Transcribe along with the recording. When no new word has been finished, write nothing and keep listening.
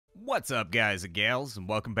What's up, guys and gals, and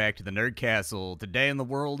welcome back to the Nerd Castle. Today in the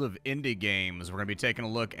world of indie games, we're going to be taking a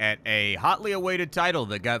look at a hotly awaited title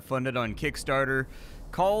that got funded on Kickstarter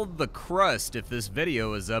called The Crust. If this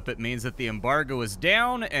video is up, it means that the embargo is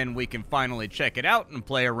down and we can finally check it out and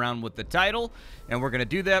play around with the title, and we're going to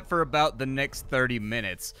do that for about the next 30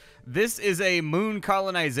 minutes. This is a moon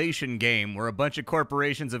colonization game where a bunch of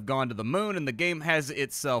corporations have gone to the moon, and the game has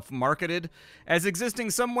itself marketed as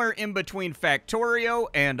existing somewhere in between Factorio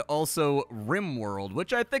and also RimWorld,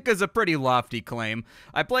 which I think is a pretty lofty claim.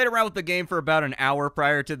 I played around with the game for about an hour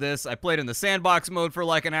prior to this. I played in the sandbox mode for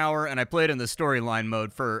like an hour, and I played in the storyline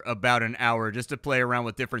mode for about an hour just to play around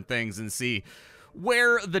with different things and see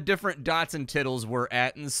where the different dots and tittles were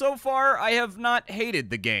at, and so far I have not hated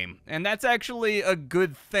the game, and that's actually a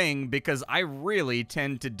good thing because I really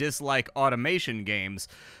tend to dislike automation games.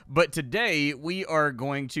 But today we are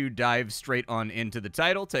going to dive straight on into the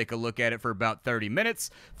title, take a look at it for about 30 minutes.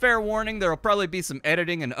 Fair warning, there'll probably be some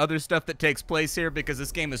editing and other stuff that takes place here because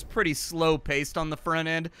this game is pretty slow paced on the front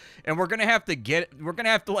end, and we're gonna have to get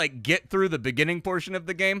through the beginning portion of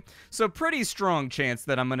the game. So pretty strong chance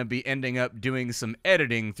that I'm gonna be ending up doing some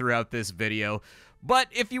editing throughout this video. But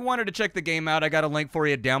if you wanted to check the game out, I got a link for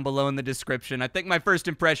you down below in the description. I think my first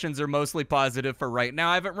impressions are mostly positive for right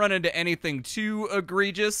now. I haven't run into anything too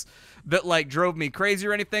egregious that like drove me crazy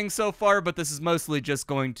or anything so far, but this is mostly just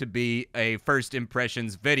going to be a first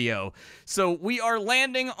impressions video. So we are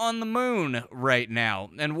landing on the moon right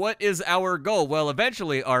now. And what is our goal? Well,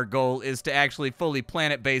 eventually our goal is to actually fully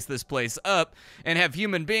planet base this place up and have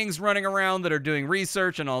human beings running around that are doing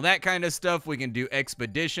research and all that kind of stuff. We can do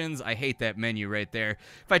expeditions. I hate that menu right there.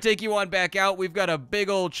 If I take you on back out, we've got a big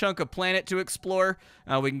old chunk of planet to explore.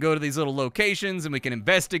 We can go to these little locations and we can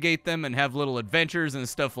investigate them and have little adventures and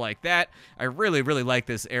stuff like that. I really like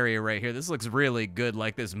this area right here. This looks really good.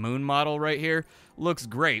 Like this moon model right here looks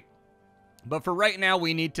great. But for right now,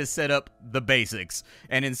 we need to set up the basics.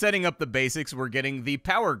 And in setting up the basics, we're getting the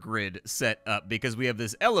power grid set up because we have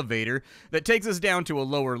this elevator that takes us down to a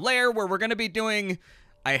lower layer where we're going to be doing,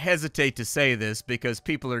 I hesitate to say this because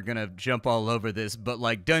people are going to jump all over this, but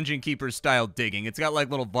like Dungeon Keeper style digging. It's got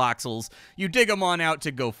like little voxels. You dig them on out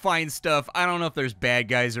to go find stuff. I don't know if there's bad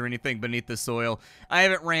guys or anything beneath the soil. I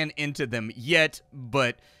haven't ran into them yet,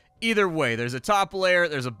 but either way, there's a top layer,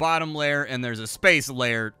 there's a bottom layer, and there's a space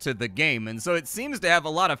layer to the game. And so it seems to have a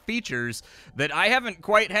lot of features that I haven't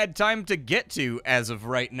quite had time to get to as of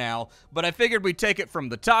right now. But I figured we'd take it from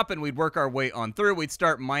the top and we'd work our way on through. We'd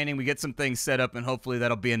start mining, we get some things set up, and hopefully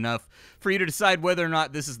that'll be enough for you to decide whether or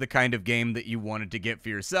not this is the kind of game that you wanted to get for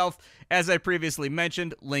yourself. As I previously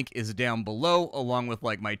mentioned, link is down below, along with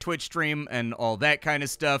like my Twitch stream and all that kind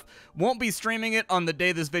of stuff. Won't be streaming it on the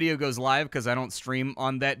day this video goes live because I don't stream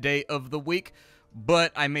on that day of the week,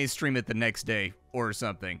 but I may stream it the next day or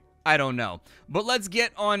something. I don't know. But let's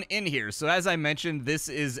get on in here. So as I mentioned, this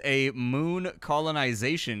is a moon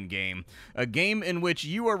colonization game. A game in which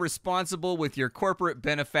you are responsible with your corporate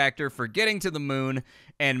benefactor for getting to the moon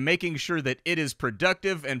and making sure that it is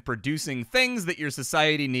productive and producing things that your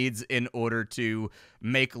society needs in order to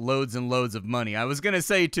make loads and loads of money. I was going to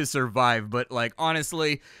say to survive, but like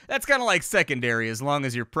honestly, that's kind of like secondary as long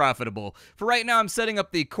as you're profitable. For right now, I'm setting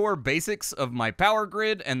up the core basics of my power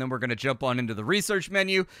grid, and then we're going to jump on into the research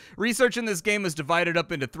menu. Research in this game is divided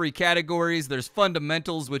up into 3 categories. There's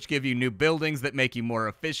fundamentals, which give you new buildings that make you more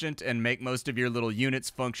efficient and make most of your little units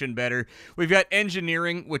function better. We've got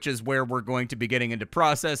engineering, which is where we're going to be getting into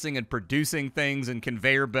processing and producing things and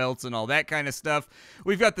conveyor belts and all that kind of stuff.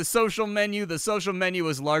 We've got the social menu. The social menu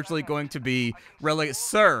is largely going to be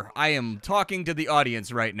Sir, I am talking to the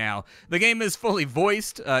audience right now. The game is fully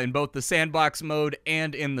voiced in both the sandbox mode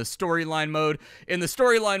and in the storyline mode. In the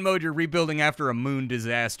storyline mode, you're rebuilding after a moon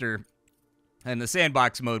disaster. In the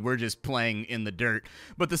sandbox mode, we're just playing in the dirt.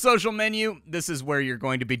 But the social menu, this is where you're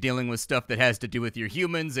going to be dealing with stuff that has to do with your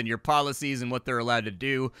humans and your policies and what they're allowed to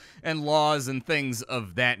do, and laws and things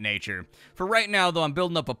of that nature. For right now, though, I'm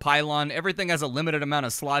building up a pylon. Everything has a limited amount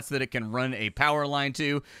of slots that it can run a power line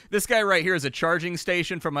to. This guy right here is a charging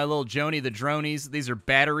station for my little Joni the Dronies. These are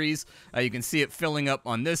batteries. You can see it filling up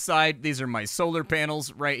on this side. These are my solar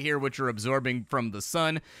panels right here, which are absorbing from the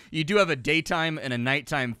sun. You do have a daytime and a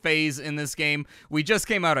nighttime phase in this game. We just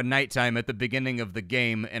came out of nighttime at the beginning of the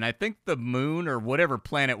game, and I think the moon or whatever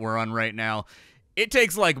planet we're on right now, it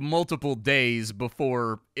takes like multiple days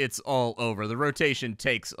before it's all over. The rotation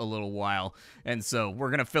takes a little while, and so we're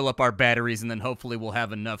going to fill up our batteries, and then hopefully we'll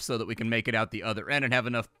have enough so that we can make it out the other end and have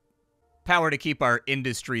enough power to keep our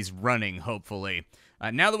industries running, hopefully.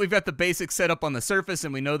 Now that we've got the basics set up on the surface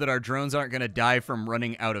and we know that our drones aren't going to die from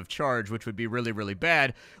running out of charge, which would be really, really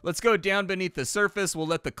bad, let's go down beneath the surface. We'll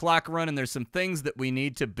let the clock run, and there's some things that we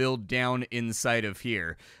need to build down inside of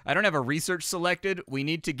here. I don't have a research selected. We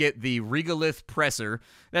need to get the regolith presser.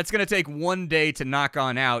 That's going to take 1 day to knock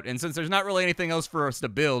on out, and since there's not really anything else for us to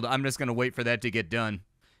build, I'm just going to wait for that to get done.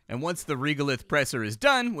 And once the regolith presser is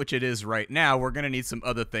done, which it is right now, we're going to need some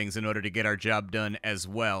other things in order to get our job done as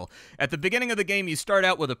well. At the beginning of the game, you start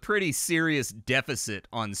out with a pretty serious deficit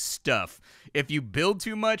on stuff. If you build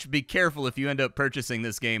too much, be careful if you end up purchasing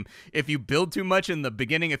this game. If you build too much in the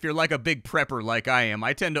beginning, if you're like a big prepper like I am,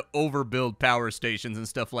 I tend to overbuild power stations and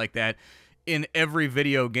stuff like that. In every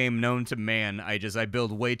video game known to man, I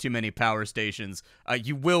build way too many power stations.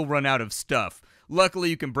 You will run out of stuff. Luckily,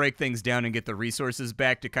 you can break things down and get the resources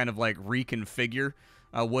back to kind of like reconfigure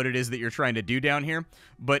what it is that you're trying to do down here.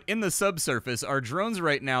 But in the subsurface, our drones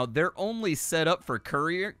right now, they're only set up for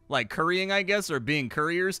currying, I guess, or being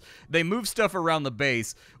couriers. They move stuff around the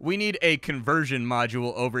base. We need a conversion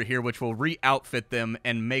module over here, which will re-outfit them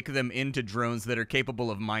and make them into drones that are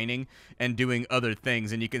capable of mining and doing other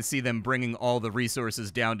things. And you can see them bringing all the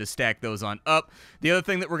resources down to stack those on up. The other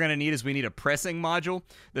thing that we're going to need is we need a pressing module.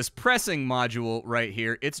 This pressing module right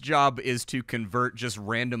here, its job is to convert just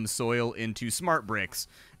random soil into smart bricks.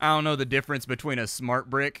 I don't know the difference between a smart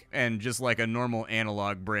brick and just like a normal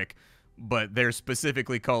analog brick, but they're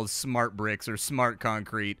specifically called smart bricks or smart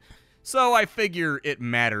concrete. So I figure it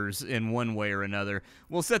matters in one way or another.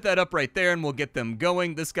 We'll set that up right there and we'll get them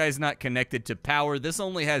going. This guy's not connected to power. This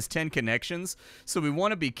only has 10 connections, so we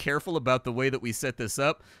want to be careful about the way that we set this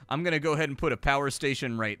up. I'm going to go ahead and put a power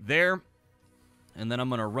station right there. And then I'm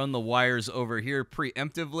going to run the wires over here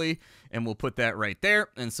preemptively, and we'll put that right there.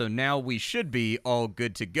 And so now we should be all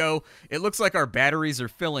good to go. It looks like our batteries are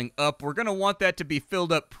filling up. We're going to want that to be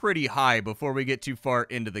filled up pretty high before we get too far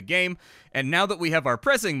into the game. And now that we have our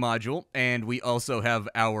pressing module, and we also have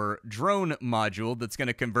our drone module that's going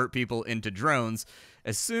to convert people into drones,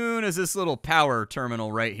 as soon as this little power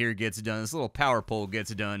terminal right here gets done, this little power pole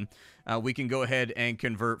gets done, we can go ahead and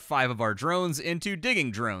convert 5 of our drones into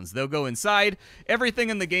digging drones. They'll go inside. Everything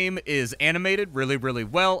in the game is animated really, really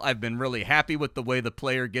well. I've been really happy with the way the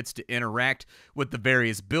player gets to interact with the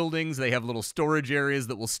various buildings. They have little storage areas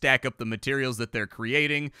that will stack up the materials that they're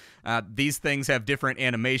creating. These things have different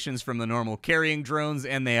animations from the normal carrying drones,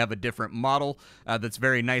 and they have a different model that's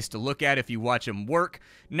very nice to look at if you watch them work.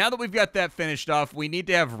 Now that we've got that finished off, we need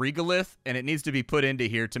to have regolith, and it needs to be put into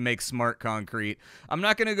here to make smart concrete. I'm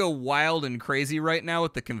not going to go wild and crazy right now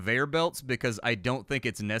with the conveyor belts because I don't think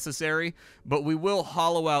it's necessary, but we will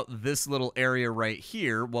hollow out this little area right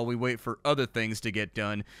here while we wait for other things to get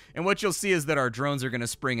done. And what you'll see is that our drones are going to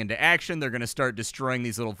spring into action. They're going to start destroying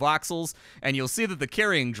these little voxels, and you'll see that the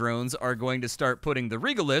carrying drones are going to start putting the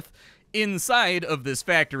regolith inside of this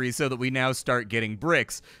factory so that we now start getting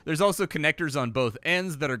bricks. There's also connectors on both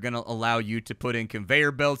ends that are going to allow you to put in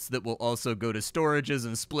conveyor belts that will also go to storages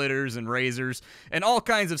and splitters and razors and all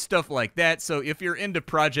kinds of stuff like that. So if you're into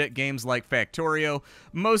project games like Factorio,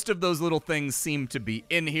 most of those little things seem to be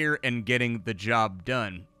in here and getting the job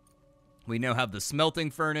done. We now have the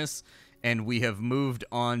smelting furnace, and we have moved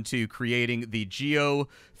on to creating the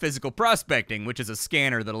geophysical prospecting, which is a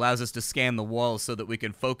scanner that allows us to scan the walls so that we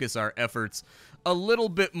can focus our efforts a little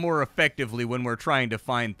bit more effectively when we're trying to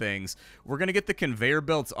find things. We're going to get the conveyor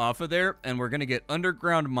belts off of there, and we're going to get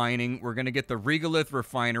underground mining. We're going to get the regolith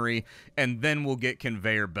refinery, and then we'll get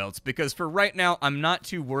conveyor belts. Because for right now, I'm not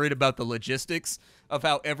too worried about the logistics of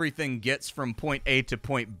how everything gets from point A to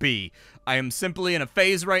point B. I am simply in a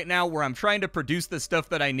phase right now where I'm trying to produce the stuff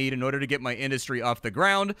that I need in order to get my industry off the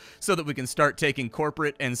ground so that we can start taking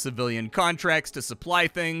corporate and civilian contracts to supply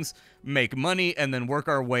things, make money, and then work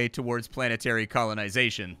our way towards planetary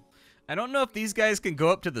colonization. I don't know if these guys can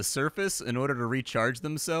go up to the surface in order to recharge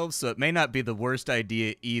themselves, so it may not be the worst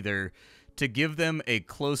idea either to give them a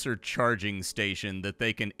closer charging station that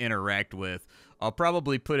they can interact with. I'll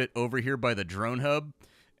probably put it over here by the drone hub,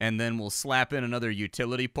 and then we'll slap in another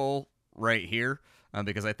utility pole right here,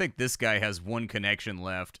 because I think this guy has 1 connection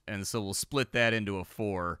left, and so we'll split that into a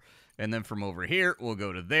 4. And then from over here, we'll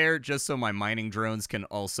go to there, just so my mining drones can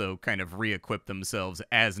also kind of re-equip themselves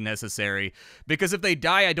as necessary. Because if they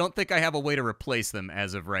die, I don't think I have a way to replace them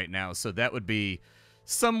as of right now, so that would be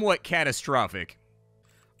somewhat catastrophic.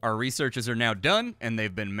 Our researches are now done, and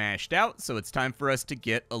they've been mashed out, so it's time for us to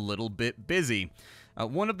get a little bit busy.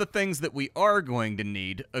 One of the things that we are going to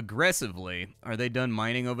need aggressively, are they done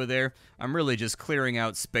mining over there? I'm really just clearing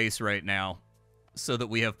out space right now so that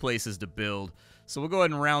we have places to build. So we'll go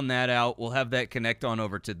ahead and round that out. We'll have that connect on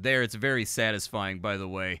over to there. It's very satisfying, by the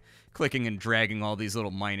way, clicking and dragging all these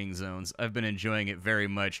little mining zones. I've been enjoying it very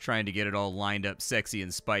much, trying to get it all lined up sexy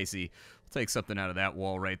and spicy. We'll take something out of that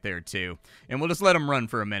wall right there too. And we'll just let them run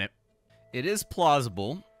for a minute. It is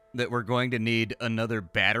plausible that we're going to need another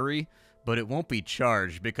battery, but it won't be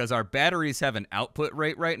charged because our batteries have an output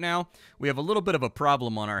rate right now. We have a little bit of a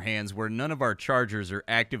problem on our hands where none of our chargers are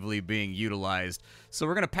actively being utilized. So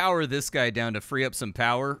we're going to power this guy down to free up some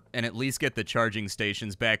power and at least get the charging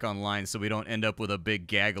stations back online so we don't end up with a big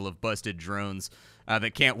gaggle of busted drones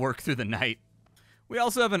that can't work through the night. We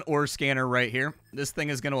also have an ore scanner right here. This thing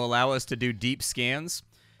is going to allow us to do deep scans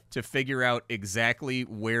to figure out exactly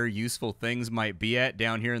where useful things might be at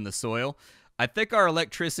down here in the soil. I think our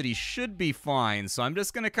electricity should be fine, so I'm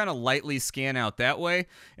just going to kind of lightly scan out that way.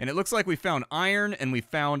 And it looks like we found iron and we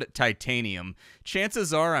found titanium.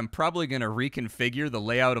 Chances are I'm probably going to reconfigure the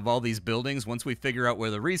layout of all these buildings once we figure out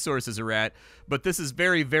where the resources are at. But this is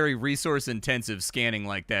very, very resource-intensive scanning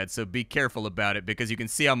like that, so be careful about it because you can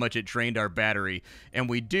see how much it drained our battery. And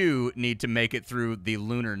we do need to make it through the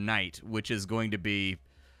lunar night, which is going to be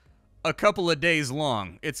a couple of days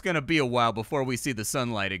long. It's going to be a while before we see the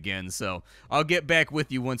sunlight again, so I'll get back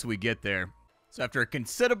with you once we get there. So after a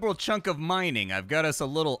considerable chunk of mining, I've got us a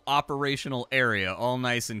little operational area all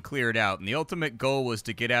nice and cleared out, and the ultimate goal was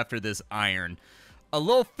to get after this iron. A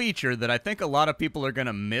little feature that I think a lot of people are going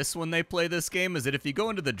to miss when they play this game is that if you go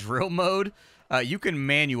into the drill mode, you can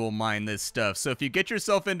manual mine this stuff. So if you get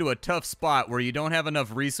yourself into a tough spot where you don't have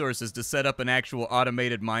enough resources to set up an actual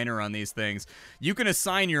automated miner on these things, you can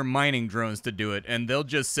assign your mining drones to do it, and they'll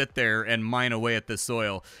just sit there and mine away at the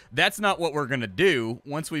soil. That's not what we're going to do.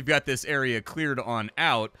 Once we've got this area cleared on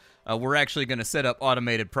out, we're actually going to set up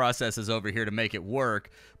automated processes over here to make it work.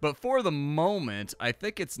 But for the moment, I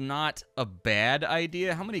think it's not a bad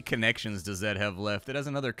idea. How many connections does that have left? It has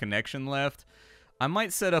another connection left. I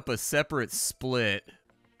might set up a separate split.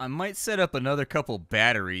 I might set up another couple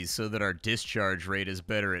batteries so that our discharge rate is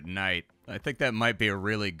better at night. I think that might be a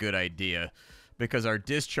really good idea because our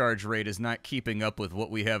discharge rate is not keeping up with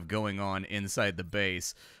what we have going on inside the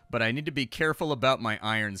base. But I need to be careful about my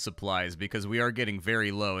iron supplies because we are getting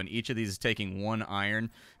very low, and each of these is taking 1 iron.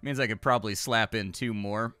 It means I could probably slap in 2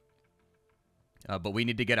 more. But we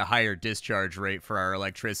need to get a higher discharge rate for our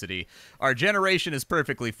electricity. Our generation is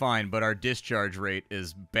perfectly fine, but our discharge rate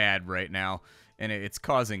is bad right now, and it's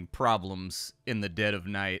causing problems in the dead of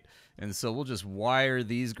night. And so we'll just wire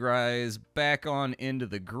these guys back on into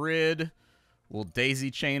the grid. We'll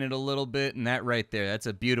daisy chain it a little bit, and that right there, that's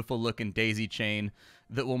a beautiful looking daisy chain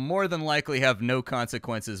that will more than likely have no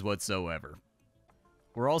consequences whatsoever.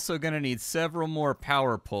 We're also going to need several more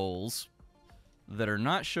power poles that are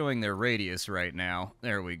not showing their radius right now.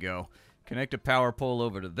 There we go. Connect a power pole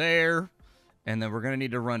over to there, and then we're going to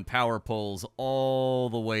need to run power poles all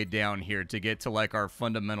the way down here to get to like our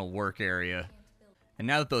fundamental work area. And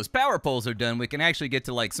now that those power poles are done, we can actually get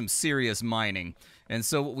to like some serious mining. And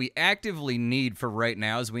so what we actively need for right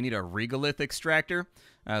now is we need a regolith extractor.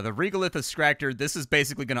 The regolith extractor, this is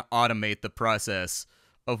basically going to automate the process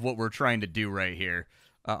of what we're trying to do right here.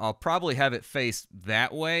 I'll probably have it face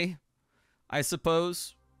that way, I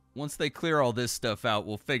suppose. Once they clear all this stuff out,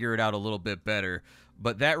 we'll figure it out a little bit better.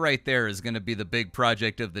 But that right there is going to be the big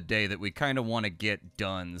project of the day that we kind of want to get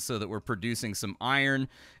done so that we're producing some iron.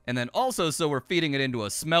 And then also so we're feeding it into a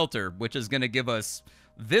smelter, which is going to give us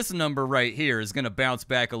this number right here is going to bounce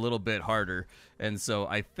back a little bit harder. And so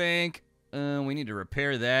I think we need to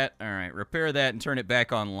repair that. All right, repair that and turn it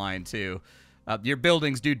back online too. Your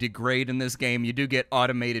buildings do degrade in this game. You do get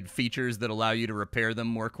automated features that allow you to repair them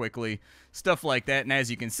more quickly. Stuff like that. And as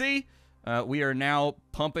you can see, we are now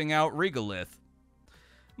pumping out regolith.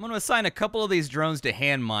 I'm going to assign a couple of these drones to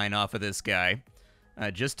hand mine off of this guy.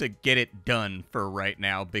 Just to get it done for right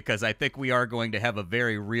now, because I think we are going to have a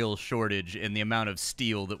very real shortage in the amount of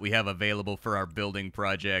steel that we have available for our building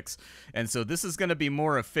projects. And so this is going to be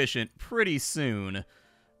more efficient pretty soon.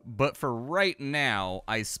 But for right now,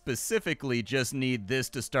 I specifically just need this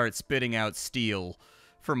to start spitting out steel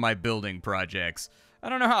for my building projects. I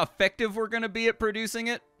don't know how effective we're going to be at producing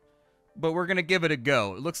it, but we're going to give it a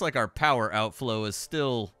go. It looks like our power outflow is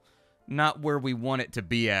still not where we want it to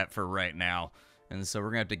be at for right now. And so we're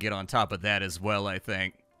going to have to get on top of that as well, I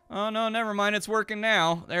think. Oh, no, never mind. It's working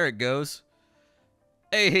now. There it goes.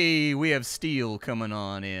 Hey, we have steel coming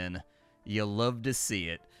on in. You love to see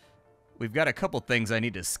it. We've got a couple things I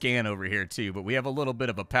need to scan over here, too, but we have a little bit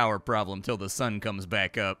of a power problem till the sun comes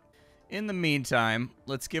back up. In the meantime,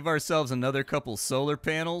 let's give ourselves another couple solar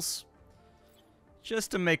panels,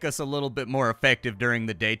 just to make us a little bit more effective during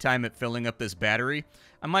the daytime at filling up this battery.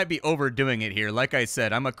 I might be overdoing it here. Like I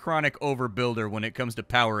said, I'm a chronic overbuilder when it comes to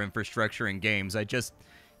power infrastructure in games. I just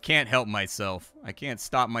Can't help myself. I can't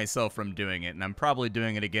stop myself from doing it, and I'm probably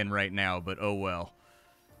doing it again right now, but oh well.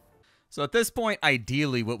 So at this point,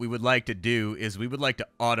 ideally, what we would like to do is we would like to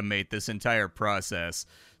automate this entire process.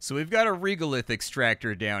 So we've got a regolith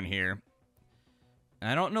extractor down here.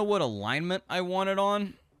 I don't know what alignment I want it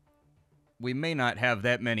on. We may not have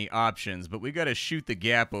that many options, but we got to shoot the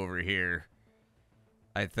gap over here,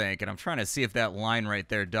 I think. And I'm trying to see if that line right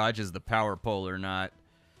there dodges the power pole or not.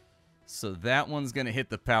 So that one's going to hit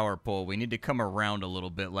the power pole. We need to come around a little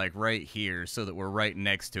bit, like right here, so that we're right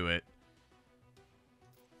next to it.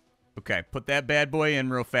 Okay, put that bad boy in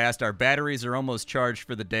real fast. Our batteries are almost charged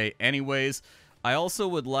for the day anyways. I also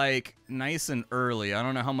would like, nice and early, I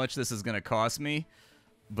don't know how much this is going to cost me,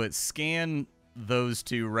 but scan those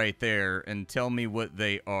two right there and tell me what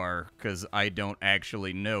they are, because I don't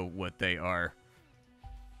actually know what they are.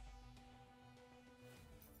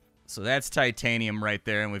 So that's titanium right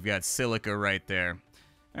there, and we've got silica right there.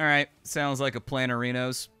 All right, sounds like a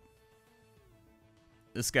Planarinos.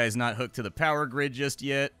 This guy's not hooked to the power grid just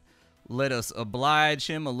yet. Let us oblige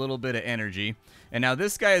him a little bit of energy. And now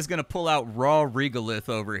this guy is going to pull out raw regolith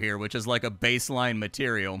over here, which is like a baseline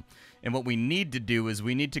material. And what we need to do is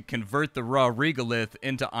we need to convert the raw regolith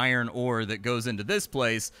into iron ore that goes into this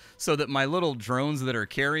place so that my little drones that are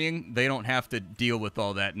carrying, they don't have to deal with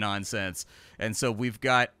all that nonsense. And so we've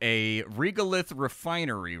got a regolith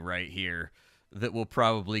refinery right here that will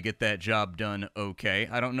probably get that job done okay.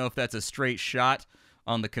 I don't know if that's a straight shot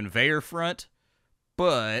on the conveyor front,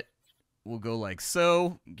 but we'll go like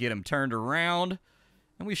so, get them turned around,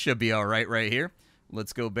 and we should be all right here.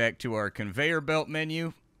 Let's go back to our conveyor belt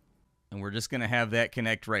menu, and we're just going to have that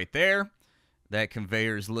connect right there. That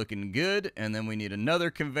conveyor's looking good, and then we need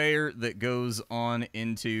another conveyor that goes on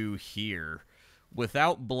into here.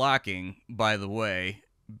 Without blocking, by the way,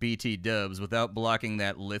 BT dubs, without blocking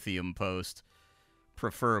that lithium post,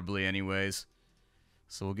 preferably anyways.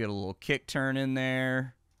 So we'll get a little kick turn in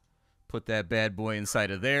there, put that bad boy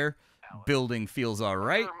inside of there. Building feels all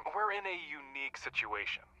right. We're in a unique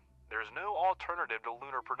situation. There's no alternative to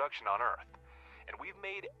lunar production on Earth, and we've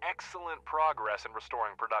made excellent progress in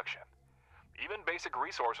restoring production. Even basic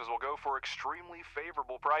resources will go for extremely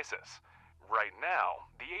favorable prices. Right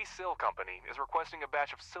now, the ACIL company is requesting a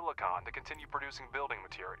batch of silicon to continue producing building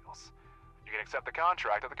materials. You can accept the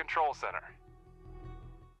contract at the control center.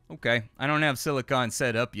 Okay, I don't have silicon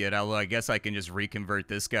set up yet, although I guess I can just reconvert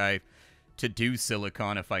this guy to do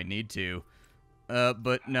silicon if I need to.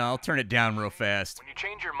 But no, I'll turn it down real fast. When you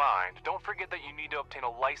change your mind, don't forget that you need to obtain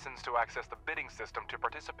a license to access the bidding system to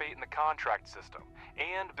participate in the contract system,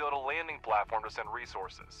 and build a landing platform to send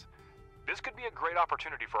resources. This could be a great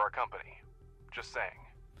opportunity for our company. Just saying.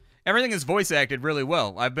 Everything is voice acted really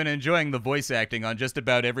well. I've been enjoying the voice acting on just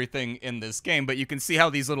about everything in this game, but you can see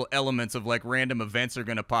how these little elements of like random events are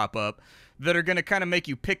going to pop up that are going to kind of make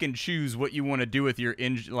you pick and choose what you want to do with your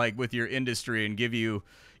with your industry and give you,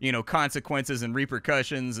 you know, consequences and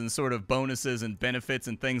repercussions and sort of bonuses and benefits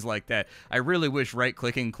and things like that. I really wish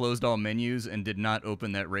right-clicking closed all menus and did not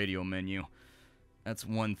open that radio menu. That's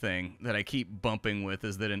one thing that I keep bumping with,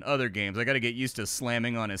 is that in other games, I got to get used to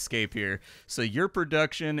slamming on escape here. So your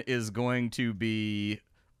production is going to be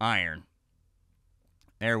iron.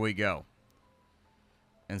 There we go.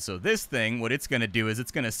 And so this thing, what it's going to do is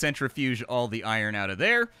it's going to centrifuge all the iron out of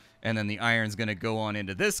there, and then the iron's going to go on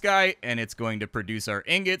into this guy, and it's going to produce our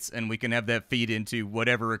ingots, and we can have that feed into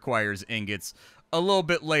whatever requires ingots a little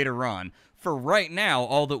bit later on. For right now,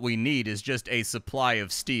 all that we need is just a supply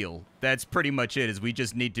of steel. That's pretty much it, is we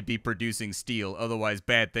just need to be producing steel, otherwise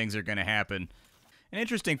bad things are going to happen. An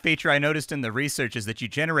interesting feature I noticed in the research is that you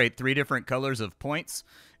generate 3 different colors of points,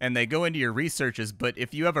 and they go into your researches, but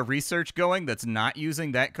if you have a research going that's not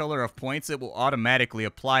using that color of points, it will automatically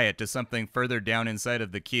apply it to something further down inside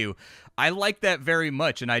of the queue. I like that very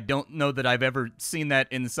much, and I don't know that I've ever seen that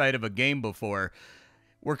inside of a game before.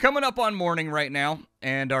 We're coming up on morning right now,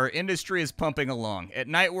 and our industry is pumping along. At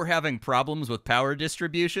night, we're having problems with power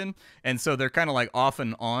distribution, and so they're kind of like off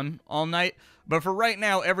and on all night. But for right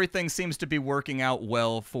now, everything seems to be working out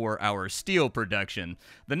well for our steel production.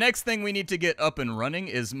 The next thing we need to get up and running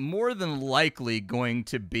is more than likely going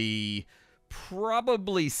to be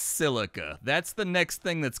probably silica. That's the next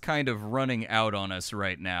thing that's kind of running out on us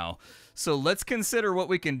right now. So let's consider what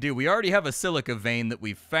we can do. We already have a silica vein that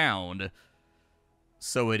we found,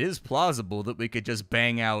 so it is plausible that we could just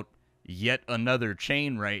bang out yet another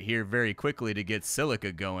chain right here very quickly to get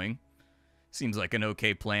silica going. Seems like an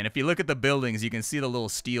okay plan. If you look at the buildings, you can see the little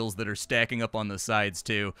steels that are stacking up on the sides,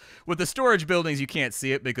 too. With the storage buildings, you can't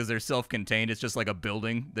see it because they're self-contained. It's just like a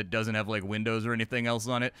building that doesn't have, like, windows or anything else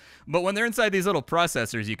on it. But when they're inside these little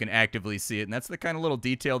processors, you can actively see it, and that's the kind of little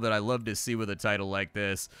detail that I love to see with a title like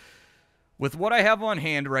this. With what I have on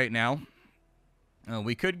hand right now,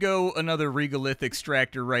 we could go another regolith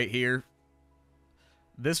extractor right here.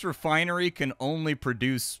 This refinery can only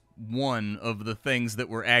produce one of the things that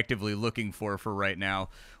we're actively looking for right now.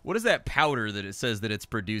 What is that powder that it says that it's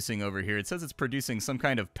producing over here? It says it's producing some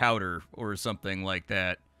kind of powder or something like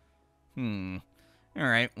that. All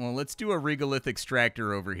right, well, let's do a regolith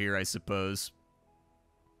extractor over here, I suppose.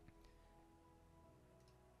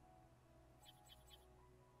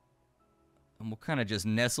 And we'll kind of just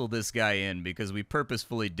nestle this guy in because we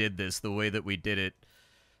purposefully did this the way that we did it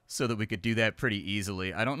so that we could do that pretty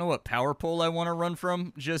easily. I don't know what power pole I want to run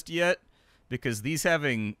from just yet, because these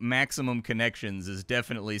having maximum connections is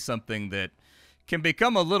definitely something that can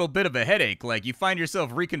become a little bit of a headache. Like, you find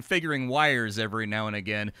yourself reconfiguring wires every now and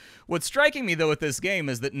again. What's striking me, though, with this game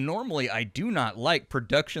is that normally I do not like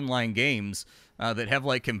production line games that have,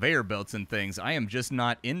 like, conveyor belts and things. I am just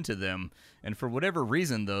not into them. And for whatever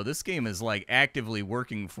reason, though, this game is, like, actively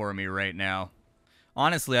working for me right now.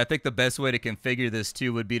 Honestly, I think the best way to configure this,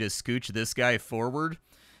 too, would be to scooch this guy forward,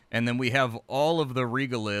 and then we have all of the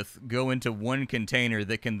regolith go into one container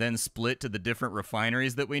that can then split to the different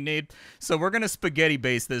refineries that we need. So we're going to spaghetti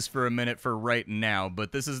base this for a minute for right now,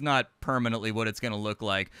 but this is not permanently what it's going to look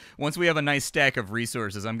like. Once we have a nice stack of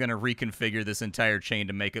resources, I'm going to reconfigure this entire chain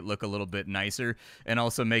to make it look a little bit nicer and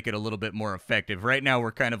also make it a little bit more effective. Right now,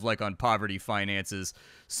 we're kind of like on poverty finances,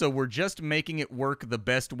 so we're just making it work the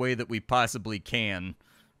best way that we possibly can.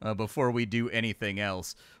 Before we do anything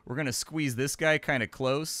else. We're going to squeeze this guy kind of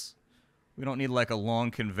close. We don't need like a long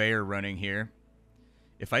conveyor running here.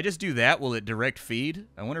 If I just do that, will it direct feed?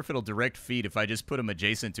 I wonder if it'll direct feed if I just put them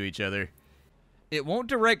adjacent to each other. It won't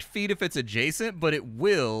direct feed if it's adjacent, but it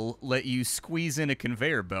will let you squeeze in a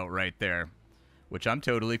conveyor belt right there, which I'm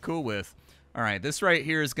totally cool with. All right, this right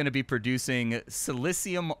here is going to be producing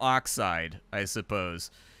silicium oxide, I suppose.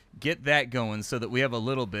 Get that going so that we have a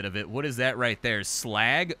little bit of it. What is that right there?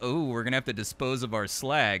 Slag? Oh, we're going to have to dispose of our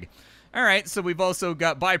slag. All right, so we've also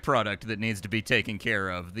got byproduct that needs to be taken care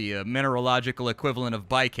of, the mineralogical equivalent of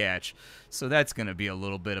bycatch. So that's going to be a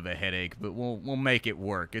little bit of a headache, but we'll make it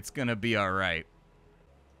work. It's going to be all right.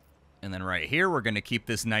 And then right here, we're going to keep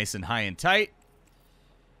this nice and high and tight.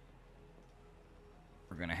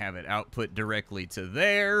 We're going to have it output directly to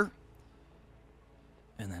there.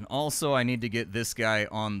 And then also I need to get this guy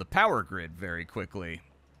on the power grid very quickly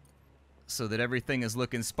so that everything is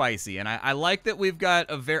looking spicy. And I like that we've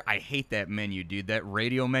got a I hate that menu, dude. That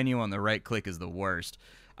radio menu on the right click is the worst.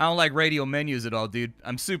 I don't like radio menus at all, dude.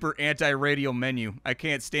 I'm super anti-radio menu. I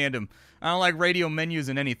can't stand them. I don't like radio menus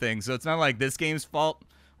in anything, so it's not like this game's fault.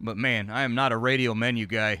 But man, I am not a radio menu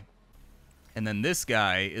guy. And then this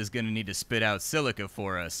guy is going to need to spit out silica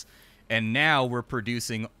for us. And now we're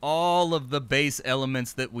producing all of the base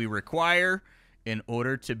elements that we require in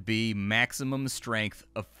order to be maximum strength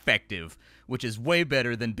effective, which is way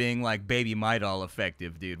better than being like Baby My Doll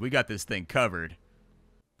effective, dude. We got this thing covered.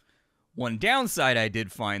 One downside I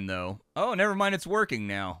did find, though. Oh, never mind, it's working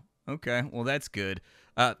now. Okay, well, that's good.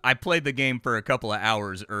 I played the game for a couple of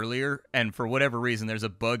hours earlier, and for whatever reason, there's a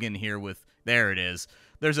bug in here with... There it is.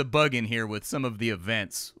 There's a bug in here with some of the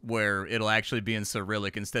events where it'll actually be in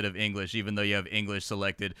Cyrillic instead of English, even though you have English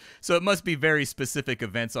selected. So it must be very specific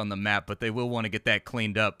events on the map, but they will want to get that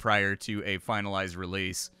cleaned up prior to a finalized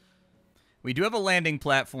release. We do have a landing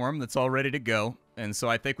platform that's all ready to go, and so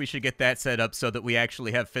I think we should get that set up so that we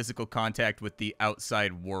actually have physical contact with the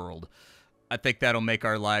outside world. I think that'll make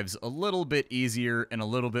our lives a little bit easier and a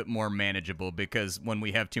little bit more manageable, because when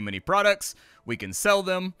we have too many products, we can sell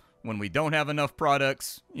them. When we don't have enough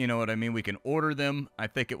products, you know what I mean, we can order them. I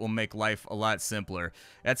think it will make life a lot simpler.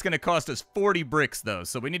 That's going to cost us 40 bricks, though,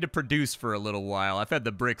 so we need to produce for a little while. I've had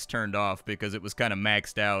the bricks turned off because it was kind of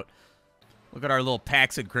maxed out. Look at our little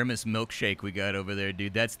packs of Grimace milkshake we got over there,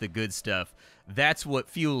 dude. That's the good stuff. That's what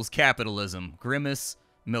fuels capitalism. Grimace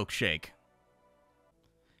milkshake.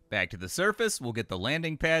 Back to the surface, we'll get the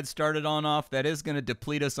landing pad started on off. That is going to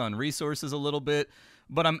deplete us on resources a little bit,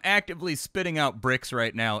 but I'm actively spitting out bricks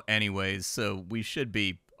right now anyways, so we should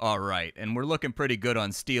be all right. And we're looking pretty good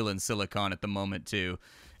on steel and silicon at the moment, too.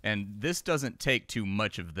 And this doesn't take too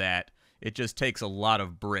much of that. It just takes a lot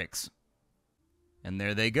of bricks. And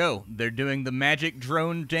there they go. They're doing the magic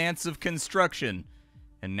drone dance of construction.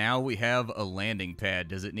 And now we have a landing pad.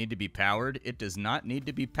 Does it need to be powered? It does not need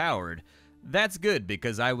to be powered. That's good,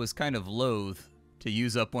 because I was kind of loath to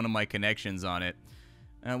use up one of my connections on it.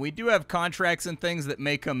 We do have contracts and things that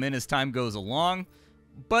may come in as time goes along,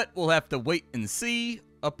 but we'll have to wait and see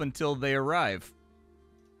up until they arrive.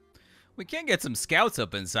 We can get some scouts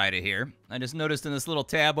up inside of here. I just noticed in this little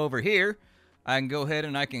tab over here, I can go ahead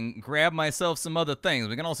and I can grab myself some other things.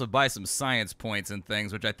 We can also buy some science points and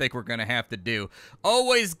things, which I think we're going to have to do.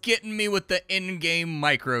 Always getting me with the in-game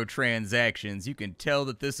microtransactions. You can tell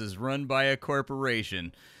that this is run by a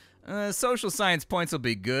corporation. Social science points will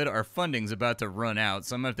be good. Our funding's about to run out,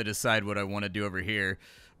 so I'm going to have to decide what I want to do over here.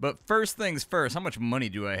 But first things first, how much money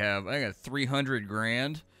do I have? I got 300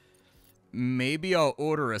 grand. Maybe I'll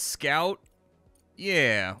order a scout.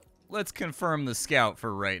 Yeah, let's confirm the scout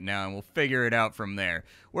for right now, and we'll figure it out from there.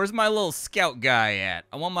 Where's my little scout guy at?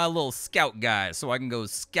 I want my little scout guy so I can go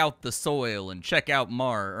scout the soil and check out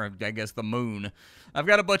Mars, or I guess the moon. I've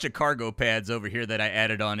got a bunch of cargo pads over here that I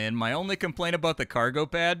added on in. My only complaint about the cargo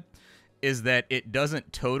pad is that it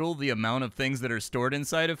doesn't total the amount of things that are stored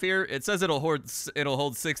inside of here. It says it'll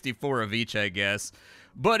hold 64 of each, I guess.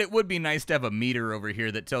 But it would be nice to have a meter over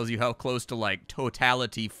here that tells you how close to, like,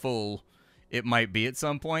 totality full it might be at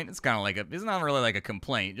some point. It's kind of like it's not really like a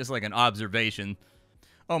complaint, just like an observation.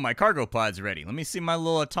 Oh, my cargo pod's ready. Let me see my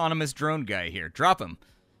little autonomous drone guy here. Drop him.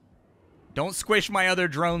 Don't squish my other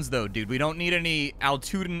drones, though, dude. We don't need any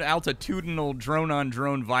altitudinal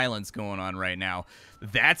drone-on-drone violence going on right now.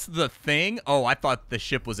 That's the thing? Oh, I thought the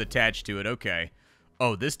ship was attached to it. Okay.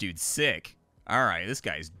 Oh, this dude's sick. All right, this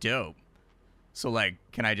guy's dope. So, like,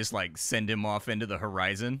 can I just, like, send him off into the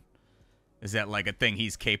horizon? Is that, like, a thing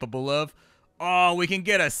he's capable of? Oh, we can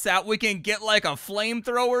get like, a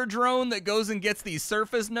flamethrower drone that goes and gets these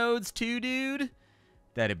surface nodes, too, dude?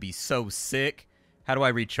 That'd be so sick. How do I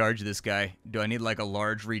recharge this guy? Do I need, like, a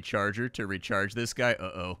large recharger to recharge this guy?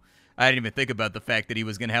 Uh-oh. I didn't even think about the fact that he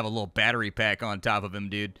was going to have a little battery pack on top of him,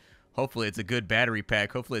 dude. Hopefully it's a good battery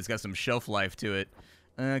pack. Hopefully it's got some shelf life to it.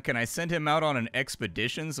 Can I send him out on an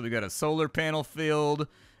expedition? So we got a solar panel field,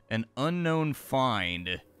 an unknown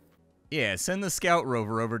find. Yeah, send the scout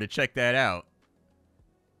rover over to check that out.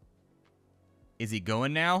 Is he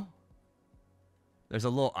going now? There's a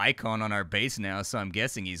little icon on our base now, so I'm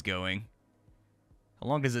guessing he's going. How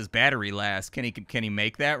long does his battery last? Can he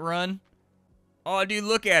make that run? Oh, dude,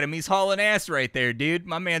 look at him. He's hauling ass right there, dude.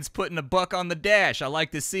 My man's putting a buck on the dash. I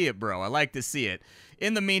like to see it, bro. I like to see it.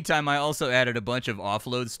 In the meantime, I also added a bunch of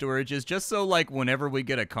offload storages just so, like, whenever we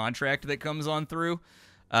get a contract that comes on through,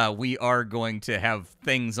 we are going to have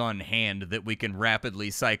things on hand that we can rapidly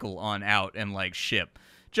cycle on out and, like, ship.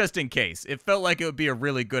 Just in case. It felt like it would be a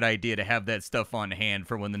really good idea to have that stuff on hand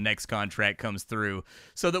for when the next contract comes through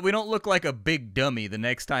so that we don't look like a big dummy the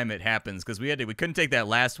next time it happens, because we couldn't take that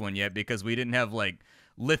last one yet because we didn't have, like,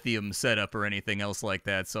 lithium set up or anything else like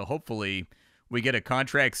that. So hopefully we get a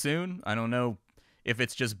contract soon. I don't know if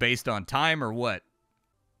it's just based on time or what.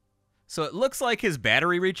 So it looks like his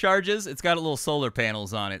battery recharges. It's got little solar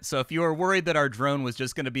panels on it. So if you were worried that our drone was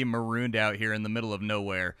just going to be marooned out here in the middle of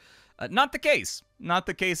nowhere, not the case. Not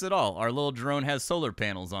the case at all. Our little drone has solar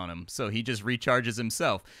panels on him, so he just recharges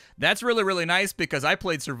himself. That's really, really nice because I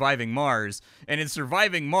played Surviving Mars, and in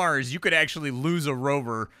Surviving Mars, you could actually lose a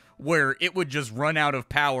rover where it would just run out of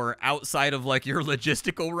power outside of, like, your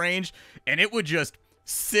logistical range, and it would just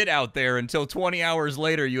sit out there until 20 hours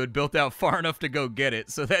later you had built out far enough to go get it.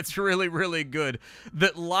 So that's really, really good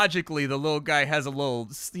that logically the little guy has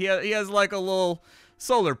he has like a little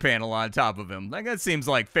solar panel on top of him. Like, that seems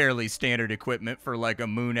like fairly standard equipment for, like, a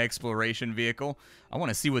moon exploration vehicle. I want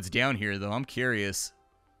to see what's down here, though. I'm curious.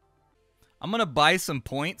 I'm going to buy some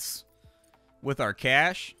points with our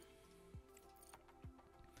cash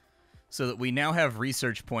so that we now have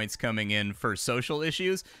research points coming in for social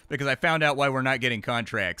issues, because I found out why we're not getting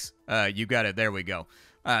contracts. You got it. There we go.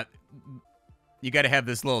 You got to have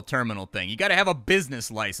this little terminal thing. You got to have a business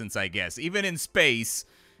license, I guess. Even in space,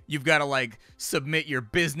 you've got to, like, submit your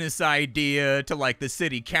business idea to, like, the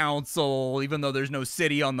city council, even though there's no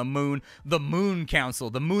city on the moon. The moon council,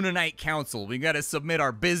 the Moonanite council. We got to submit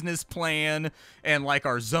our business plan and, like,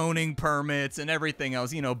 our zoning permits and everything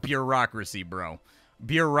else. You know, bureaucracy, bro.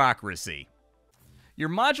 Bureaucracy. Your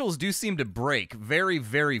modules do seem to break very,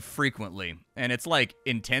 very frequently, and it's, like,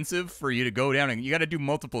 intensive for you to go down, and you got to do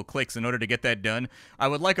multiple clicks in order to get that done. I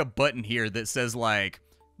would like a button here that says, like,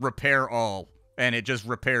 repair all, and it just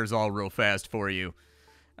repairs all real fast for you.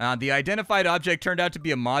 The identified object turned out to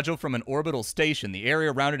be a module from an orbital station. The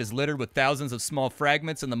area around it is littered with thousands of small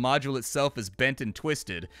fragments, and the module itself is bent and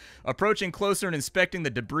twisted. Approaching closer and inspecting the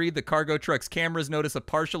debris, the cargo truck's cameras notice a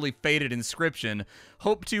partially faded inscription,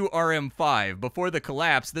 Hope 2 RM5. Before the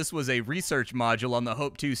collapse, this was a research module on the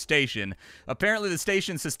Hope 2 station. Apparently, the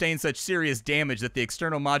station sustained such serious damage that the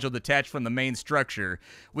external module detached from the main structure.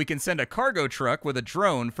 We can send a cargo truck with a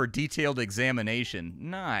drone for detailed examination.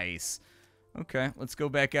 Nice. Okay, let's go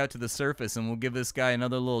back out to the surface, and we'll give this guy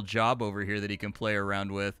another little job over here that he can play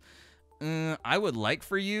around with. I would like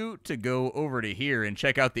for you to go over to here and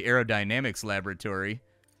check out the aerodynamics laboratory.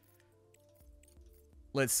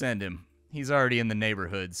 Let's send him. He's already in the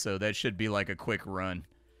neighborhood, so that should be like a quick run.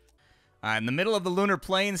 In the middle of the lunar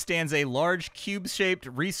plain stands a large cube-shaped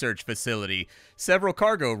research facility. Several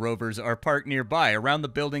cargo rovers are parked nearby. Around the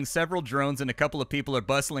building, several drones and a couple of people are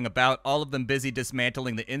bustling about, all of them busy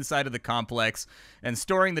dismantling the inside of the complex and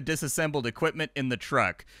storing the disassembled equipment in the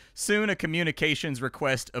truck. Soon, a communications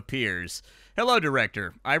request appears. Hello,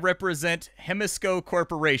 Director. I represent Hemisco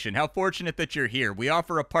Corporation. How fortunate that you're here. We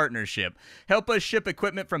offer a partnership. Help us ship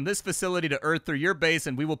equipment from this facility to Earth through your base,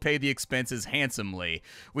 and we will pay the expenses handsomely.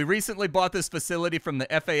 We recently bought this facility from the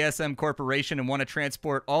FASM Corporation and want to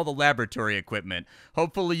transport all the laboratory equipment.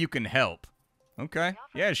 Hopefully you can help. Okay.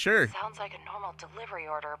 Yeah, sure. Sounds like a normal delivery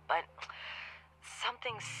order, but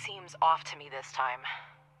something seems off to me this time.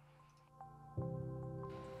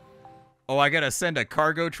 Oh, I gotta send a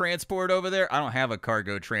cargo transport over there? I don't have a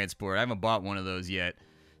cargo transport. I haven't bought one of those yet.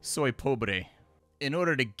 Soy pobre. In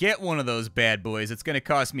order to get one of those bad boys, it's gonna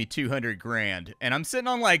cost me 200 grand. And I'm sitting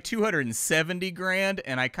on like 270 grand,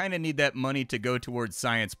 and I kind of need that money to go towards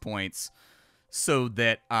science points so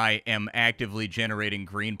that I am actively generating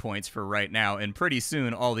green points for right now, and pretty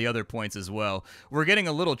soon all the other points as well. We're getting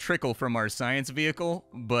a little trickle from our science vehicle,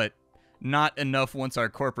 but not enough once our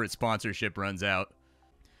corporate sponsorship runs out.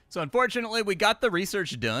 So unfortunately, we got the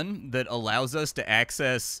research done that allows us to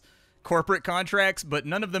access corporate contracts, but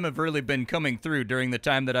none of them have really been coming through during the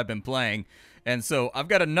time that I've been playing. And so I've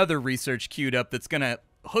got another research queued up that's going to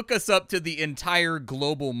hook us up to the entire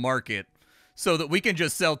global market so that we can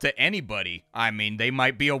just sell to anybody. I mean, they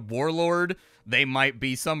might be a warlord. They might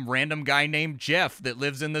be some random guy named Jeff that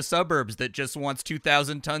lives in the suburbs that just wants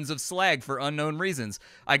 2,000 tons of slag for unknown reasons.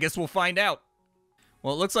 I guess we'll find out.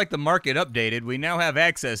 Well, it looks like the market updated. We now have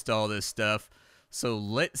access to all this stuff. So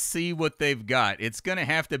let's see what they've got. It's going to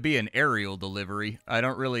have to be an aerial delivery. I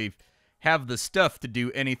don't really have the stuff to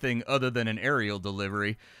do anything other than an aerial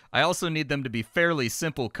delivery. I also need them to be fairly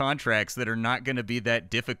simple contracts that are not going to be that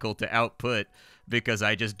difficult to output because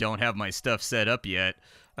I just don't have my stuff set up yet.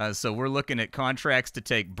 So we're looking at contracts to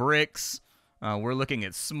take bricks. We're looking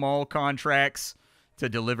at small contracts to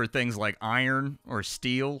deliver things like iron or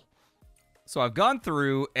steel. So I've gone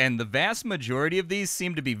through, and the vast majority of these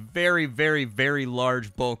seem to be very, very, very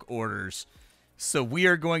large bulk orders. So we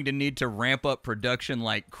are going to need to ramp up production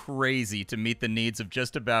like crazy to meet the needs of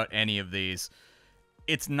just about any of these.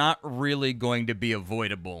 It's not really going to be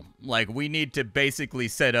avoidable. Like, we need to basically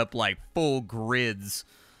set up like full grids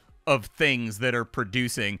of things that are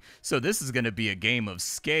producing. So this is going to be a game of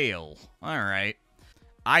scale. All right.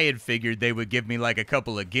 I had figured they would give me like a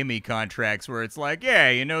couple of gimme contracts where it's like,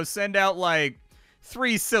 yeah, you know, send out like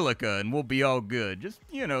 3 silica and we'll be all good. Just,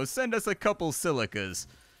 you know, send us a couple silicas.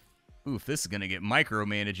 Oof, this is going to get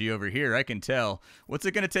micromanagey over here, I can tell. What's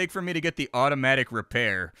it going to take for me to get the automatic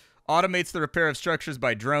repair? Automates the repair of structures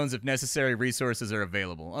by drones if necessary resources are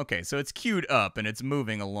available. Okay, so it's queued up and it's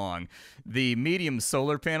moving along. The medium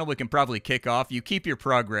solar panel we can probably kick off. You keep your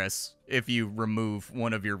progress if you remove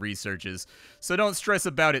one of your researches, so don't stress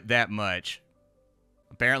about it that much.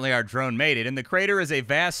 Apparently our drone made it, and the crater is a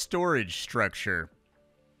vast storage structure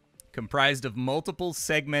comprised of multiple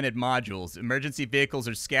segmented modules. Emergency vehicles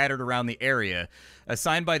are scattered around the area. A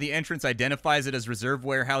sign by the entrance identifies it as Reserve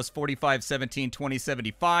Warehouse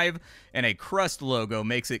 4517-2075, and a Crust logo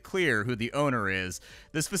makes it clear who the owner is.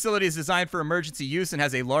 This facility is designed for emergency use and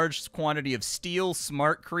has a large quantity of steel,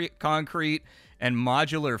 smart concrete, and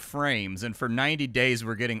modular frames. And for 90 days,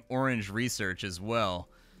 we're getting orange research as well.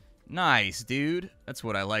 Nice, dude. That's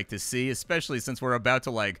what I like to see, especially since we're about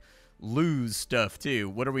to, like, lose stuff too.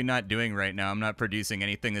 What are we not doing right now? I'm not producing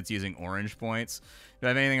anything that's using orange points. Do I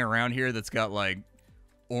have anything around here that's got like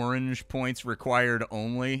orange points required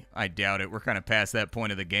only? I doubt it. We're kind of past that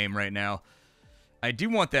point of the game right now. I do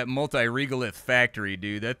want that multi-regolith factory,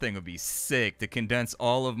 dude. That thing would be sick to condense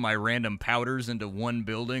all of my random powders into one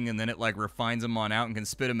building and then it like refines them on out and can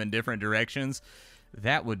spit them in different directions.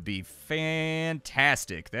 That would be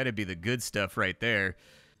fantastic. That'd be the good stuff right there.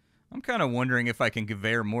 I'm kind of wondering if I can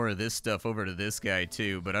conveyor more of this stuff over to this guy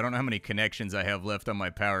too, but I don't know how many connections I have left on my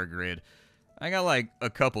power grid. I got like a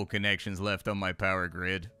couple connections left on my power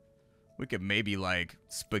grid. We could maybe like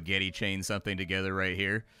spaghetti chain something together right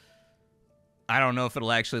here. I don't know if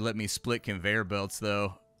it'll actually let me split conveyor belts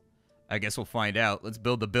though. I guess we'll find out. Let's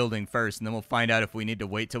build the building first, and then we'll find out if we need to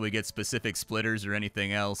wait till we get specific splitters or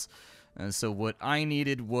anything else. So what I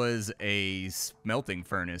needed was a smelting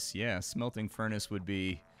furnace. Yeah, smelting furnace would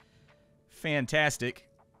be fantastic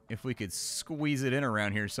if we could squeeze it in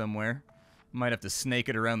around here somewhere. Might have to snake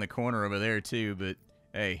it around the corner over there too, but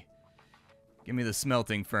hey, give me the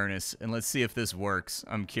smelting furnace, and let's see if this works.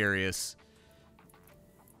 I'm curious.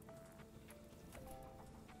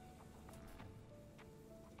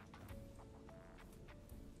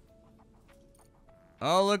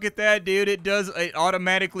 Oh, look at that, dude. It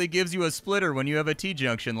automatically gives you a splitter when you have a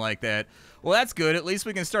T-junction like that. Well, that's good. At least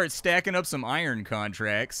we can start stacking up some iron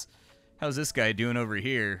contracts. How's this guy doing over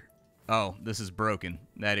here? Oh, this is broken.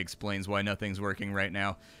 That explains why nothing's working right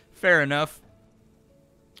now. Fair enough.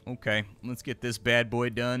 Okay, let's get this bad boy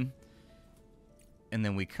done. And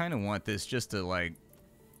then we kind of want this just to, like...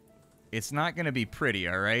 It's not going to be pretty,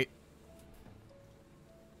 alright?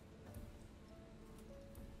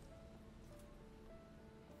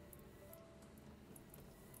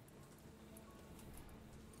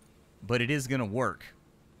 But it is going to work.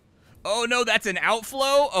 Oh, no, that's an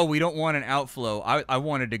outflow? Oh, we don't want an outflow. I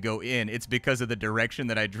wanted to go in. It's because of the direction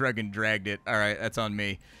that I drug and dragged it. All right, that's on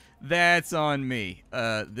me. That's on me.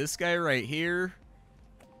 This guy right here,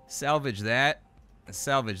 salvage that.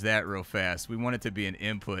 Salvage that real fast. We want it to be an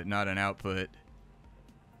input, not an output.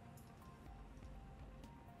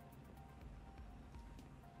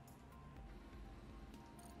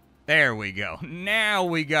 There we go. Now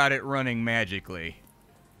we got it running magically.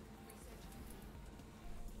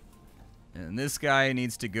 And this guy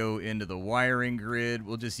needs to go into the wiring grid.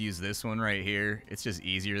 We'll just use this one right here. It's just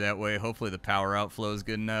easier that way. Hopefully the power outflow is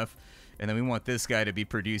good enough. And then we want this guy to be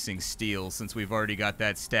producing steel since we've already got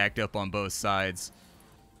that stacked up on both sides.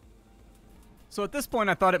 So at this point,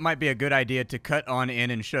 I thought it might be a good idea to cut on in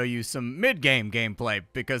and show you some mid-game gameplay,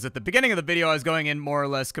 because at the beginning of the video, I was going in more or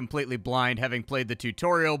less completely blind, having played the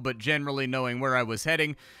tutorial, but generally knowing where I was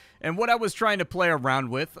heading. And what I was trying to play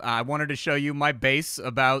around with, I wanted to show you my base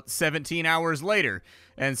about 17 hours later.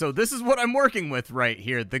 And so this is what I'm working with right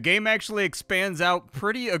here. The game actually expands out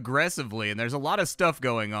pretty aggressively, and there's a lot of stuff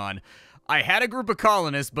going on. I had a group of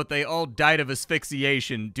colonists, but they all died of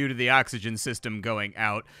asphyxiation due to the oxygen system going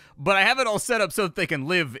out. But I have it all set up so that they can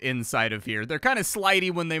live inside of here. They're kind of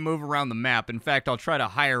slidey when they move around the map. In fact, I'll try to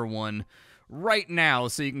hire one right now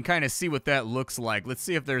so you can kind of see what that looks like. Let's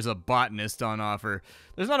see if there's a botanist on offer.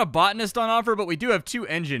 There's not a botanist on offer, but we do have 2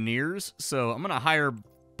 engineers, so I'm going to hire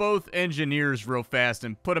both engineers real fast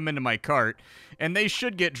and put them into my cart, and they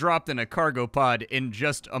should get dropped in a cargo pod in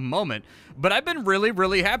just a moment. But I've been really,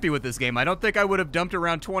 really happy with this game. I don't think I would have dumped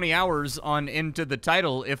around 20 hours on into the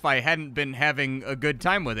title if I hadn't been having a good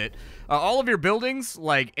time with it. All of your buildings,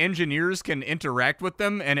 like, engineers can interact with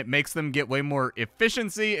them, and it makes them get way more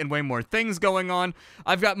efficiency and way more things going on.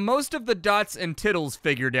 I've got most of the dots and tittles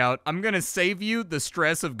figured out. I'm going to save you the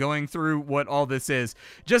stress of going through what all this is.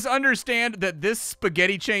 Just understand that this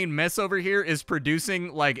spaghetti chain mess over here is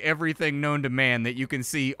producing, like, everything known to man that you can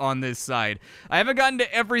see on this side. I haven't gotten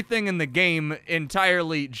to everything in the game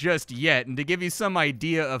entirely just yet, and to give you some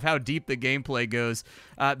idea of how deep the gameplay goes,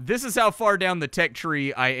 this is how far down the tech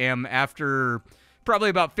tree I am after probably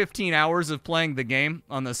about 15 hours of playing the game.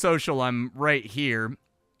 On the social, I'm right here.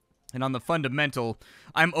 And on the fundamental,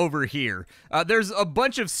 I'm over here. There's a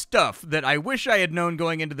bunch of stuff that I wish I had known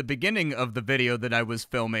going into the beginning of the video that I was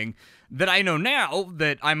filming that I know now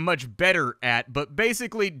that I'm much better at. But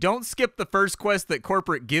basically, don't skip the first quest that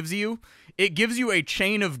corporate gives you. It gives you a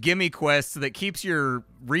chain of gimme quests that keeps your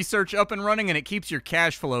research up and running, and it keeps your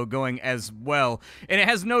cash flow going as well. And it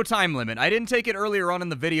has no time limit. I didn't take it earlier on in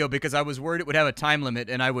the video because I was worried it would have a time limit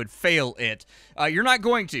and I would fail it. You're not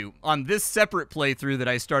going to. On this separate playthrough that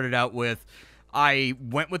I started out with, I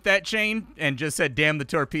went with that chain and just said, damn the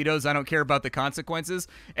torpedoes, I don't care about the consequences.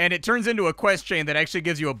 And it turns into a quest chain that actually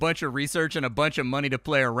gives you a bunch of research and a bunch of money to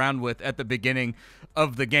play around with at the beginning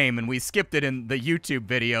of the game. And we skipped it in the YouTube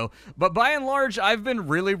video. But by and large, I've been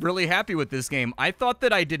really, really happy with this game. I thought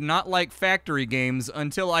that I did not like factory games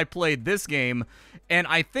until I played this game. And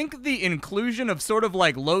I think the inclusion of sort of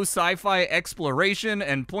like low sci-fi exploration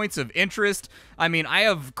and points of interest. I mean, I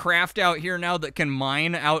have craft out here now that can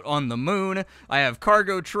mine out on the moon. I have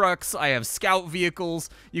cargo trucks, I have scout vehicles.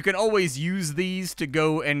 You can always use these to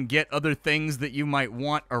go and get other things that you might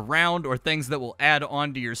want around or things that will add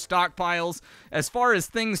on to your stockpiles. As far as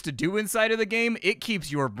things to do inside of the game, it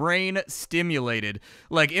keeps your brain stimulated.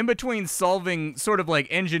 Like in between solving sort of like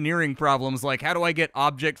engineering problems, like how do I get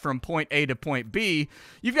object from point A to point B,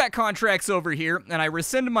 you've got contracts over here, and I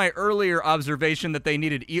rescind my earlier observation that they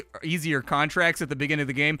needed easier contracts at the beginning of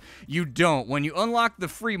the game. You don't. When you unlock the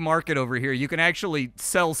free market over here, you can actually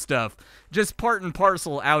sell stuff just part and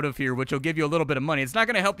parcel out of here, which will give you a little bit of money. It's not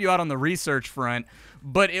going to help you out on the research front,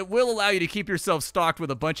 but it will allow you to keep yourself stocked with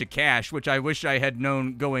a bunch of cash, which I wish I had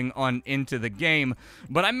known going on into the game.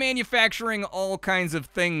 But I'm manufacturing all kinds of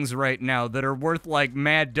things right now that are worth like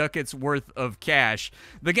mad ducats worth of cash.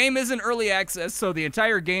 The game isn't early access, so the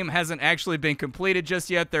entire game hasn't actually been completed just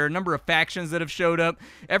yet. There are a number of factions that have showed up.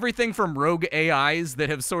 Everything from rogue AIs that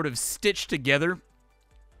have sort of stitched together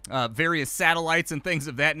various satellites and things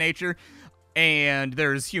of that nature. And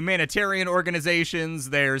there's humanitarian organizations,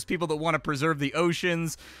 there's people that want to preserve the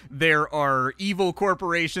oceans, there are evil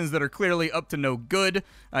corporations that are clearly up to no good.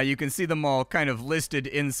 You can see them all kind of listed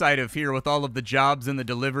inside of here with all of the jobs and the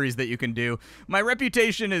deliveries that you can do. My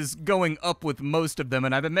reputation is going up with most of them,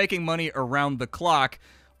 and I've been making money around the clock.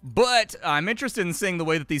 But I'm interested in seeing the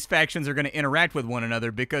way that these factions are going to interact with one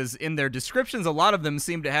another, because in their descriptions, a lot of them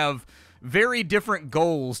seem to have very different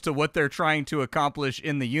goals to what they're trying to accomplish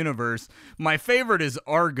in the universe. My favorite is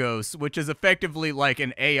Argos, which is effectively like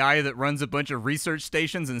an AI that runs a bunch of research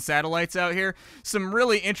stations and satellites out here. Some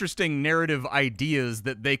really interesting narrative ideas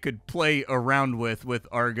that they could play around with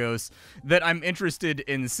Argos that I'm interested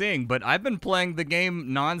in seeing. But I've been playing the game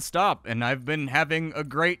nonstop, and I've been having a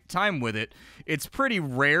great time with it. It's pretty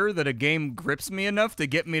rare that a game grips me enough to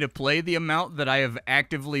get me to play the amount that I have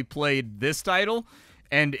actively played this title.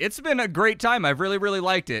 And it's been a great time. I've really, really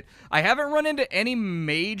liked it. I haven't run into any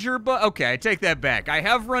major bug. Okay, I take that back. I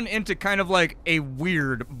have run into kind of like a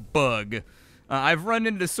weird bug. I've run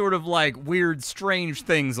into sort of like weird, strange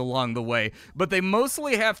things along the way, but they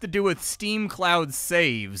mostly have to do with Steam Cloud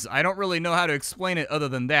saves. I don't really know how to explain it other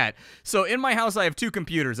than that. So in my house, I have two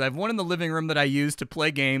computers. I have one in the living room that I use to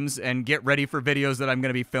play games and get ready for videos that I'm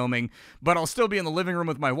going to be filming, but I'll still be in the living room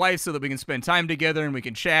with my wife so that we can spend time together and we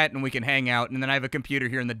can chat and we can hang out. And then I have a computer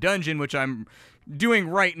here in the dungeon, which I'm doing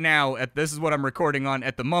right now. This is what I'm recording on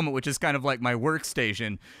at the moment, which is kind of like my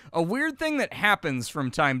workstation. A weird thing that happens from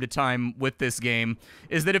time to time with this game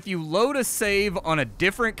is that if you load a save on a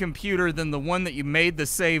different computer than the one that you made the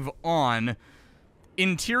save on,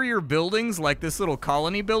 interior buildings like this little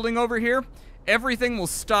colony building over here, everything will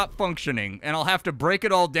stop functioning, and I'll have to break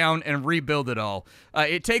it all down and rebuild it all.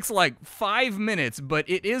 It takes like 5 minutes, but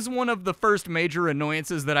it is one of the first major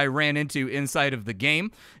annoyances that I ran into inside of the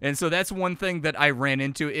game, and so that's one thing that I ran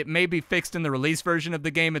into. It may be fixed in the release version of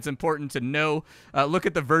the game. It's important to know. Look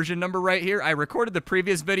at the version number right here. I recorded the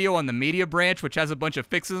previous video on the media branch, which has a bunch of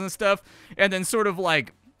fixes and stuff, and then sort of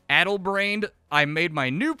like addle-brained, I made my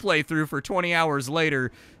new playthrough for 20 hours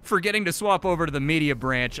later, forgetting to swap over to the media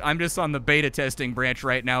branch. I'm just on the beta testing branch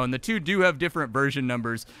right now, and the two do have different version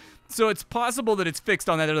numbers. So it's possible that it's fixed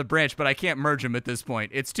on that other branch, but I can't merge them at this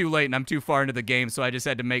point. It's too late, and I'm too far into the game, so I just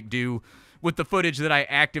had to make do with the footage that I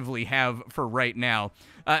actively have for right now.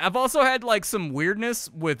 I've also had like some weirdness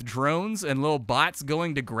with drones and little bots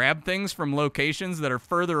going to grab things from locations that are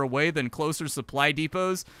further away than closer supply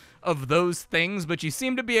depots of those things, but you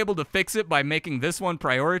seem to be able to fix it by making this one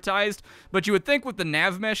prioritized. But you would think with the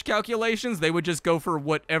nav mesh calculations, they would just go for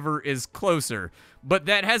whatever is closer. But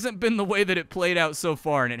that hasn't been the way that it played out so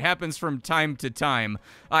far, and it happens from time to time.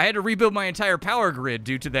 I had to rebuild my entire power grid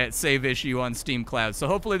due to that save issue on Steam Cloud, so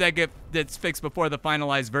hopefully that's fixed before the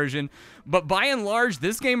finalized version. But by and large,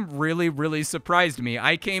 this game really, really surprised me.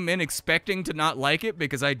 I came in expecting to not like it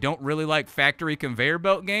because I don't really like factory conveyor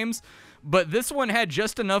belt games, but this one had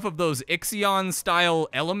just enough of those Ixion-style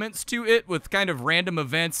elements to it with kind of random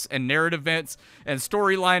events and narrative events and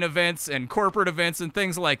storyline events and corporate events and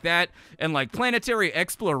things like that, and like planetary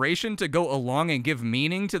exploration to go along and give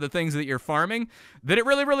meaning to the things that you're farming, that it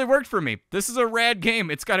really, really worked for me. This is a rad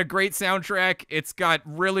game. It's got a great soundtrack. It's got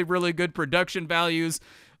really, really good production values.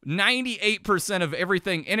 98% of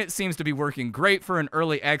everything in it seems to be working great for an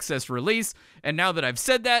early access release, and now that I've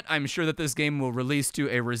said that, I'm sure that this game will release to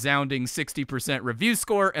a resounding 60% review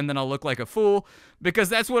score, and then I'll look like a fool, because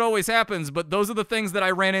that's what always happens. But those are the things that I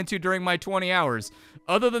ran into during my 20 hours.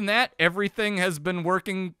 Other than that, everything has been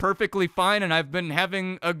working perfectly fine, and I've been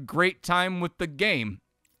having a great time with the game.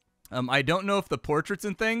 I don't know if the portraits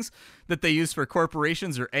and things that they use for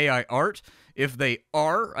corporations or AI art. If they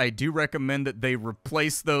are, I do recommend that they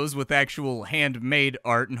replace those with actual handmade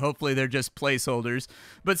art, and hopefully they're just placeholders.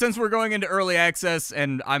 But since we're going into early access,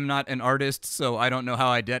 and I'm not an artist, so I don't know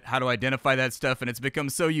how to identify that stuff, and it's become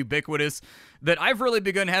so ubiquitous that I've really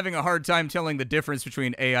begun having a hard time telling the difference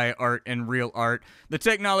between AI art and real art. The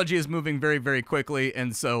technology is moving very, very quickly,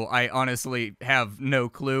 and so I honestly have no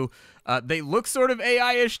clue. They look sort of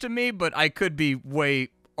AI-ish to me, but I could be way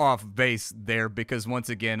off base there because, once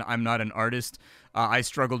again, I'm not an artist. I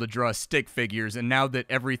struggle to draw stick figures, and now that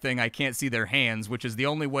everything, I can't see their hands, which is the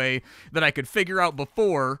only way that I could figure out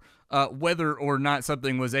before whether or not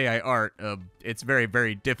something was AI art. It's very,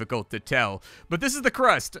 very difficult to tell. But this is the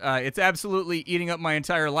Crust. It's absolutely eating up my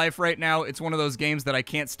entire life right now. It's one of those games that I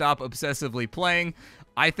can't stop obsessively playing.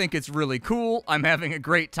 I think it's really cool. I'm having a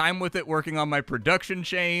great time with it, working on my production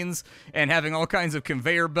chains and having all kinds of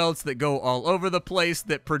conveyor belts that go all over the place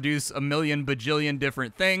that produce a million bajillion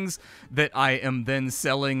different things that I am then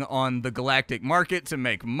selling on the galactic market to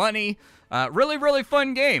make money. Really, really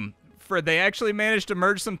fun game. They actually managed to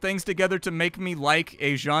merge some things together to make me like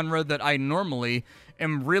a genre that I normally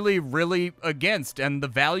am really, really against, and the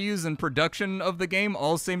values and production of the game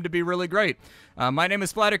all seem to be really great. My name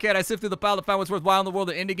is Splattercat. I sift through the pile to find what's worthwhile in the world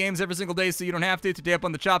of indie games every single day so you don't have to. Today up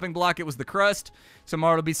on the chopping block, it was the Crust.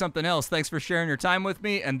 Tomorrow it'll be something else. Thanks for sharing your time with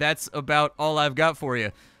me, and that's about all I've got for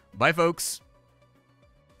you. Bye, folks.